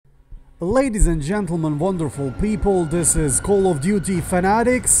Ladies and gentlemen, wonderful people, this is Call of Duty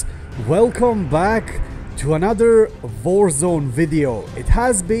Fanatics. Welcome back to another Warzone video. It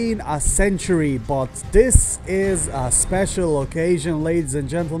has been a century, but this is a special occasion, ladies and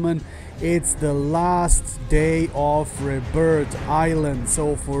gentlemen. It's the last day of Rebirth Island.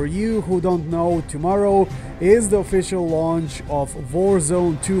 So for you who don't know, tomorrow is the official launch of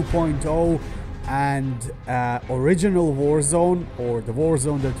Warzone 2.0 and original Warzone, or the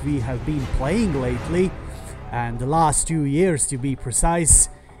Warzone that we have been playing lately, and the last 2 years to be precise,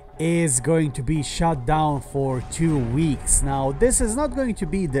 is going to be shut down for 2 weeks. Now this is not going to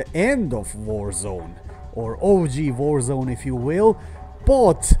be the end of Warzone, or OG Warzone if you will,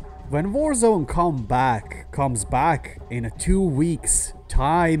 but when Warzone comes back in a 2 weeks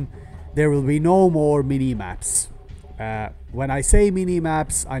time, there will be no more mini-maps. When I say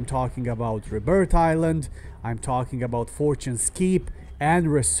mini-maps, I'm talking about Rebirth Island, I'm talking about Fortune's Keep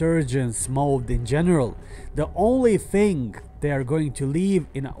and Resurgence mode in general. The only thing they are going to leave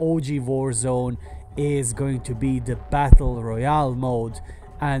in OG Warzone is going to be the Battle Royale mode,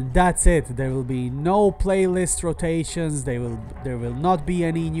 and that's it. There will be no playlist rotations, there will not be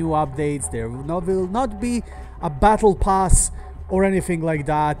any new updates, there will not be a battle pass or anything like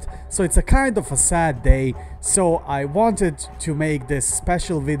that. So it's a kind of a sad day. So I wanted to make this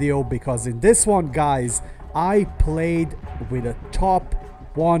special video because in this one, guys, I played with a top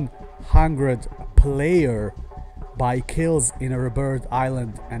 100 player by kills in a Rebirth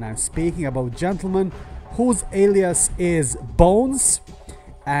Island, and I'm speaking about gentleman whose alias is Bones,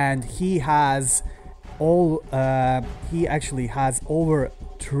 and he has he actually has over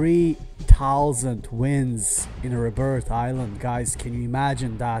 3,000 wins in a Rebirth Island, guys. Can you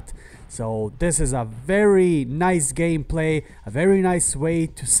imagine that? So this is a very nice gameplay, a very nice way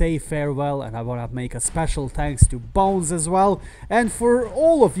to say farewell, and I want to make a special thanks to Bones as well, and for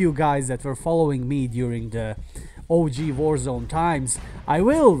all of you guys that were following me during the OG Warzone times. I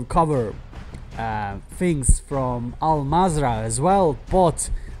will cover things from Al Mazrah as well,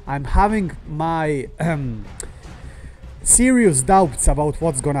 but I'm having my serious doubts about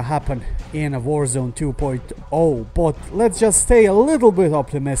what's gonna happen in a Warzone 2.0, but let's just stay a little bit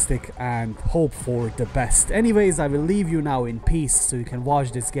optimistic and hope for the best. Anyways, I will leave you now in peace so you can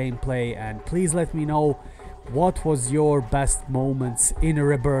watch this gameplay, and please let me know what was your best moments in a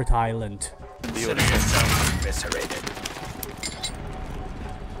Rebirth Island.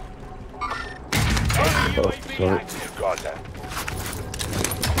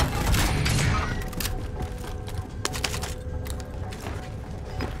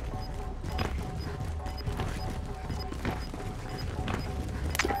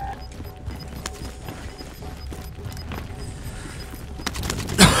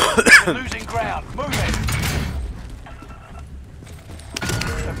 Losing ground, move it!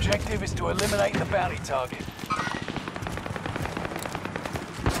 Objective is to eliminate the bounty target.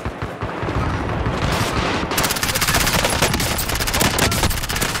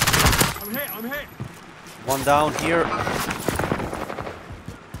 I'm hit! One down here.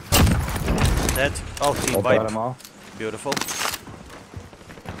 Dead. Oh, team wipe. Beautiful.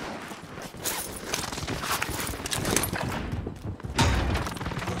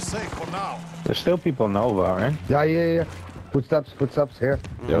 Now. There's still people Nova, right? Yeah. Footsteps here.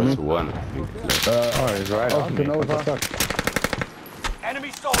 There's one. Oh, he's right on me. Nova.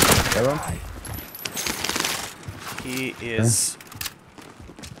 Enemy soldier.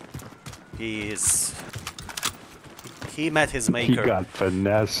 He met his maker. He got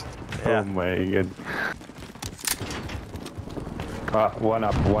finessed. Yeah. Oh my god. One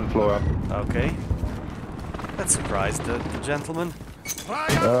up, one floor up. Okay. That surprised the gentleman.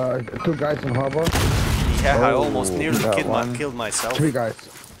 2 guys in harbor. Yeah, I almost nearly killed myself. 3 guys.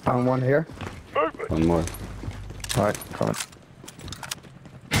 And 1 here. One more. Alright, coming.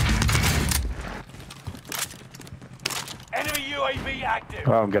 Enemy UAV active.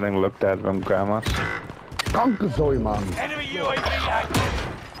 Oh, I'm getting looked at from grandmas. Danke, man. Enemy UAV active.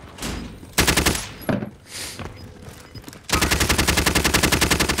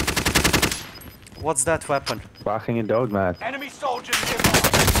 What's that weapon? Waar ging je dood, maat? Enemy soldiers nearby.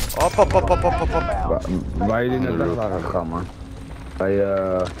 Op. Waar jullie net weg waren gegaan, man?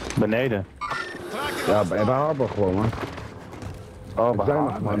 Beneden. Ja, bij harbor gewoon, man. Oh, Ik zijn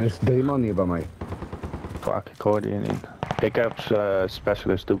nog, man. Er is 3 man hier bij mij. Fuck, ik hoorde je niet. Ik heb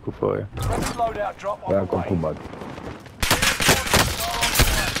specialist doeken voor je. Loadout drop on Ja, the kom way. goed, bud.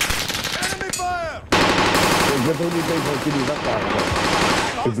 Enemy fire! Ik weet ook niet eens wat jullie weg waren.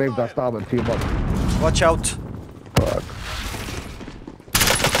 Ik bleef daar staan met 4 man. Watch out. Fuck.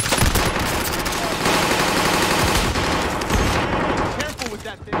 Careful with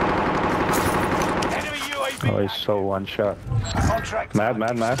that thing. Oh, he's so one shot. Contract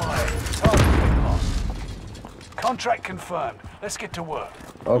Mad. Contract confirmed. Let's get to work.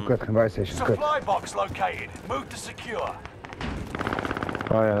 Oh, kut, geen buisstation, kut. Supply box located. Move to secure.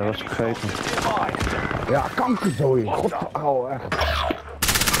 Oh ja, dat was ik vergeten. Nearby. Ja, kankerzooi. God, au, echt.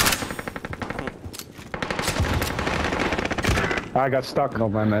 I got stuck. Nog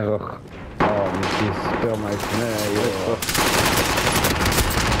bij mijn rug. Oh, misschien speel mij even. Nee, joh.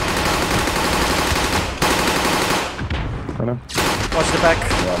 Watch the back.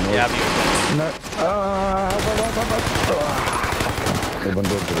 mooi. Yeah, you're dead. Nee. Ik ben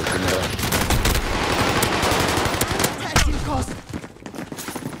doodgedrukt, inderdaad.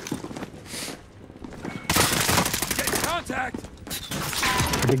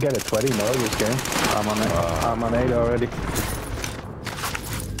 I could get a 20 more this game. I'm on 8 already.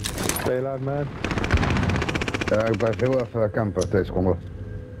 Stay loud, man. Ja, ik blijf heel even campen, 2 seconden.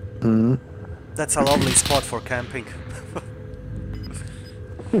 That's a lovely spot for camping.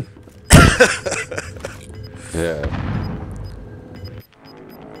 Yeah.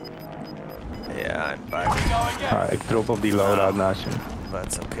 Yeah, I'm back. Ik drop op die loadout naast je.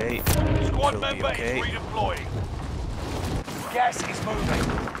 That's okay. Squad Will be member okay. is redeploying. Gas is moving.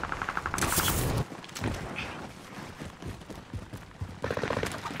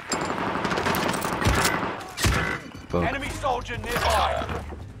 Enemy soldier nearby.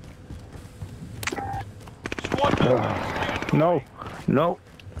 Squad member. No.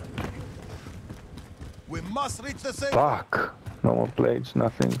 We must reach the safe. Fuck. No more plates,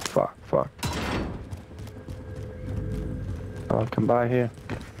 nothing. Fuck. Oh, I can buy here.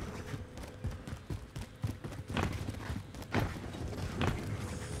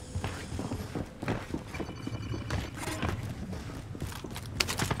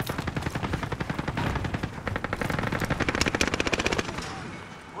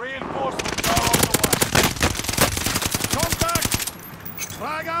 Reinforcements are on the way. Contact!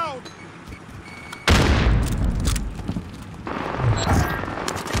 Frag out!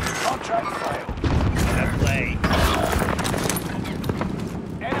 Contract failed.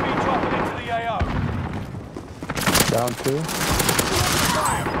 Enemy dropping into the AO. Down 2.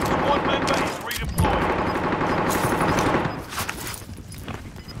 Fire. Squad member is redeployed.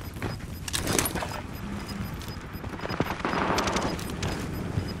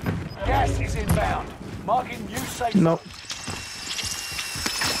 Gas is inbound. Marking new safe. No.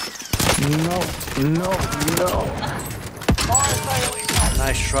 Fire sale is active.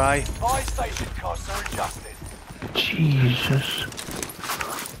 Nice try. Buy station costs are adjusted. Jesus.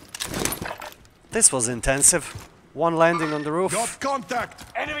 This was intensive. One landing on the roof. Got contact!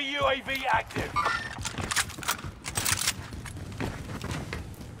 Enemy UAV active.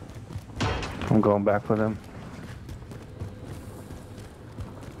 I'm going back for them.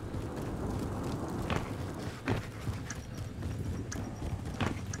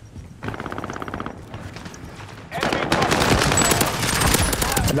 Enemy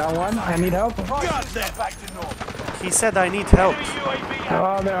dropping. Down one, I need help. Got them. Back to north. He said I need help. Enemy UAV active.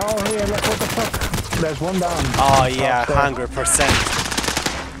 Oh, they're all here. What the fuck? There's one down. Oh yeah, Upstairs. 100%.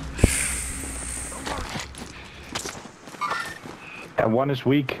 And one is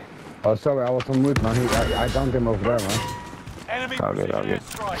weak. Oh, sorry, I was on mute, man. I downed him over there, man. Enemy I'll precision get.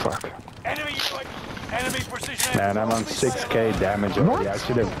 airstrike. Fuck. Enemy precision Man, I'm on 6k damage already. I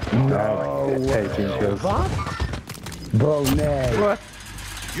should have 18 kills. Bro, nee. What?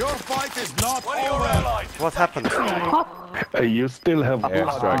 Your fight is not One of your over! allies. What happened? You still have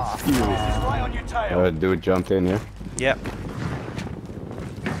Airstrikes. This is right on your tail. Dude jumped in here. Yeah.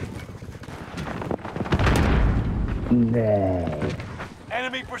 Nee.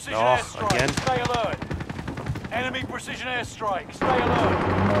 Enemy precision Oh, airstrike. again? Stay alert. Enemy precision airstrike. Stay alert.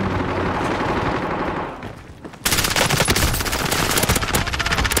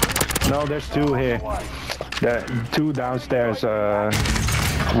 No, there's 2 here. There are 2 downstairs where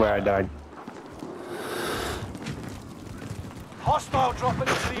I died. Hostile dropping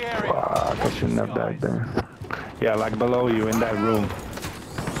into the area. Fuck, I shouldn't have died there. Yeah, like below you in that room.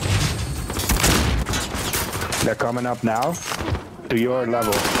 They're coming up now to your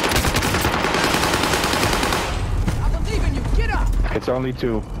level. I believe in you. Get up. It's only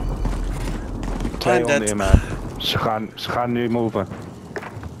 2. 2 I'm dead. only, man. Ze gaan nu moven.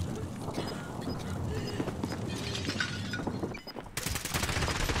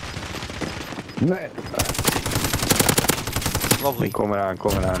 Nee. Lovely. Kom eraan.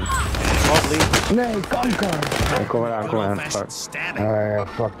 Lovely. Nee, kanker. Kom eraan. Fuck.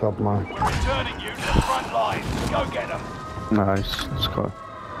 Fucked up, man. We're returning you to the front line. Go get them. Nice, let's go.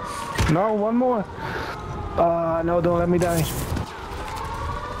 No, one more. No, don't let me die.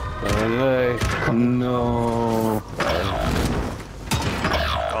 No.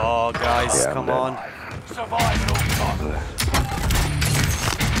 Oh, guys, Yeah, come I'm on. Survive at all costs.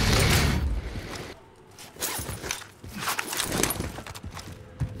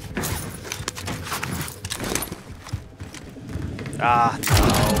 Ah,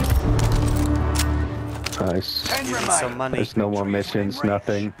 no. Nice. 10 Give me remain. some money. There's no more missions,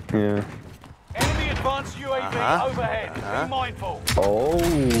 nothing. Yeah. Enemy advanced UAV Uh-huh. overhead. Be mindful. Oh.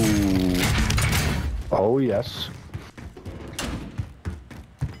 Oh yes.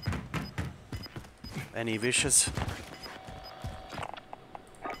 Any wishes?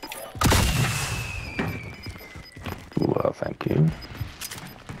 Well, thank you.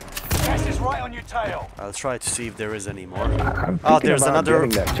 Gas is right on your tail. I'll try to see if there is any more. I'm Oh, thinking there's about another.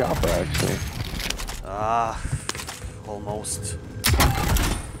 getting that chopper actually. Ah, almost.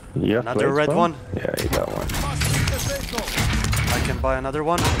 Yeah. Another red one? Yeah, you got one. Must reach the safe zone. I can buy another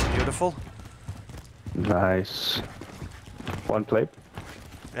one. Beautiful. Nice. One plate.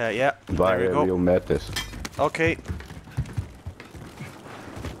 Yeah. Buy There a you go. real metis. Okay.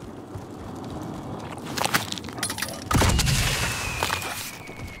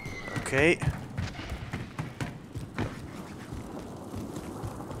 Okay.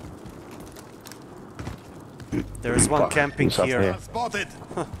 There is one Fuck, camping he's up here. here. Spotted.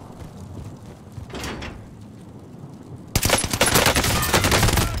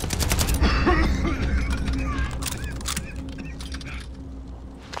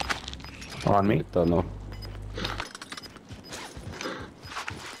 On me? Don't know.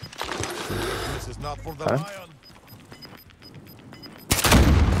 This is not for the Huh? lion.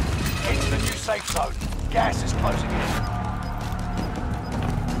 Into the new safe zone. Gas is closing in.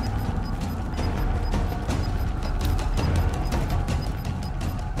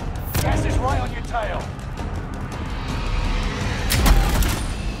 Gas is right on your tail.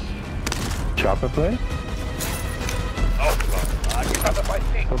 Chopper play? I can cover my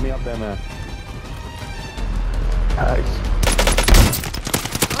thing. Put me up there, man. Nice.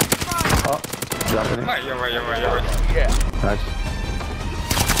 Oh, dropping it. Yeah. Nice.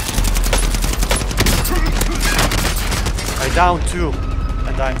 I down two,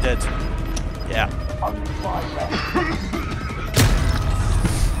 and I'm dead. Yeah.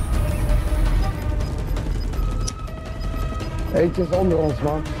 Eentje is onder ons,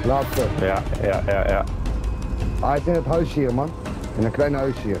 man. Laatste. Ja. Hij is in het huis hier, man. In een klein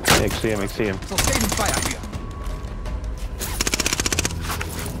huis hier. Ik zie hem. Sustaining fire here.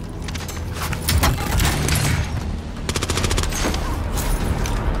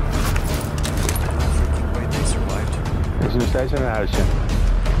 Wait, they survived. Is nog steeds in een huisje.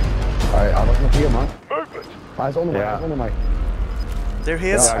 Hij was nog hier, man. Hij is onder mij, Ja. hij is onder mij. There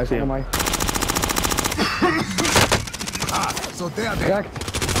he is. Ja, hij is zie onder mij. So there they Correct.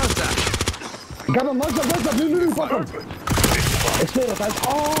 Ik heb hem, man, nu, pak hem. Ik zweer het,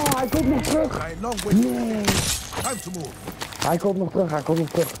 hij komt nog terug. are a long way. Nee. Time to move. Hij komt nog terug.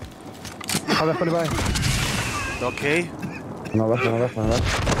 Ga weg van die bij. Okay. Nou weg.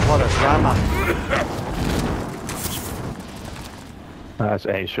 What a drama. Dat is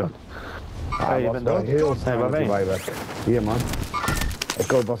één shot. Hij je was bent wel dood. heel snel waar ben je? voorbij weg. Hier, man.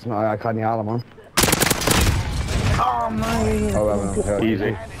 Ik hoop dat nou ja, ik ga het niet halen, man. Oh, we hebben hem gehad.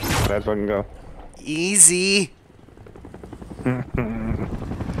 Easy. Let's fucking go. Easy.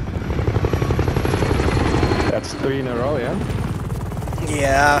 That's 3 in a row, yeah?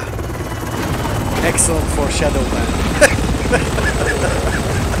 Yeah. Excellent for Shadow Man.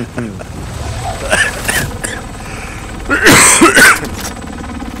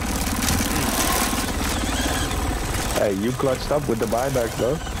 Hey, you clutched up with the buyback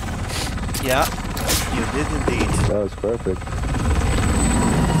though. Yeah, you did indeed. That was perfect.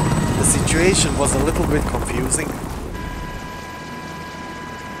 The situation was a little bit confusing.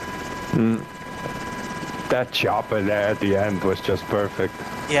 That chopper there at the end was just perfect.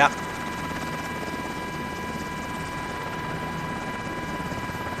 Yeah.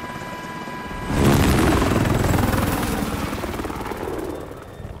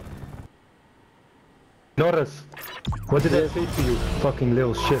 Norris, what did I say to you? Fucking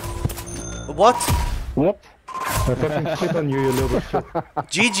little shit. What? What? I fucking shit on you, you little shit.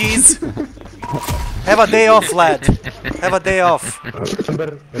 GG's. Have a day off, lad. Have a day off.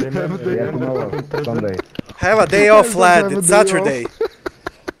 Remember, Ja, tomorrow, Sunday. Have a day off, lad. It's Saturday.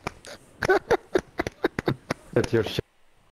 that your shit.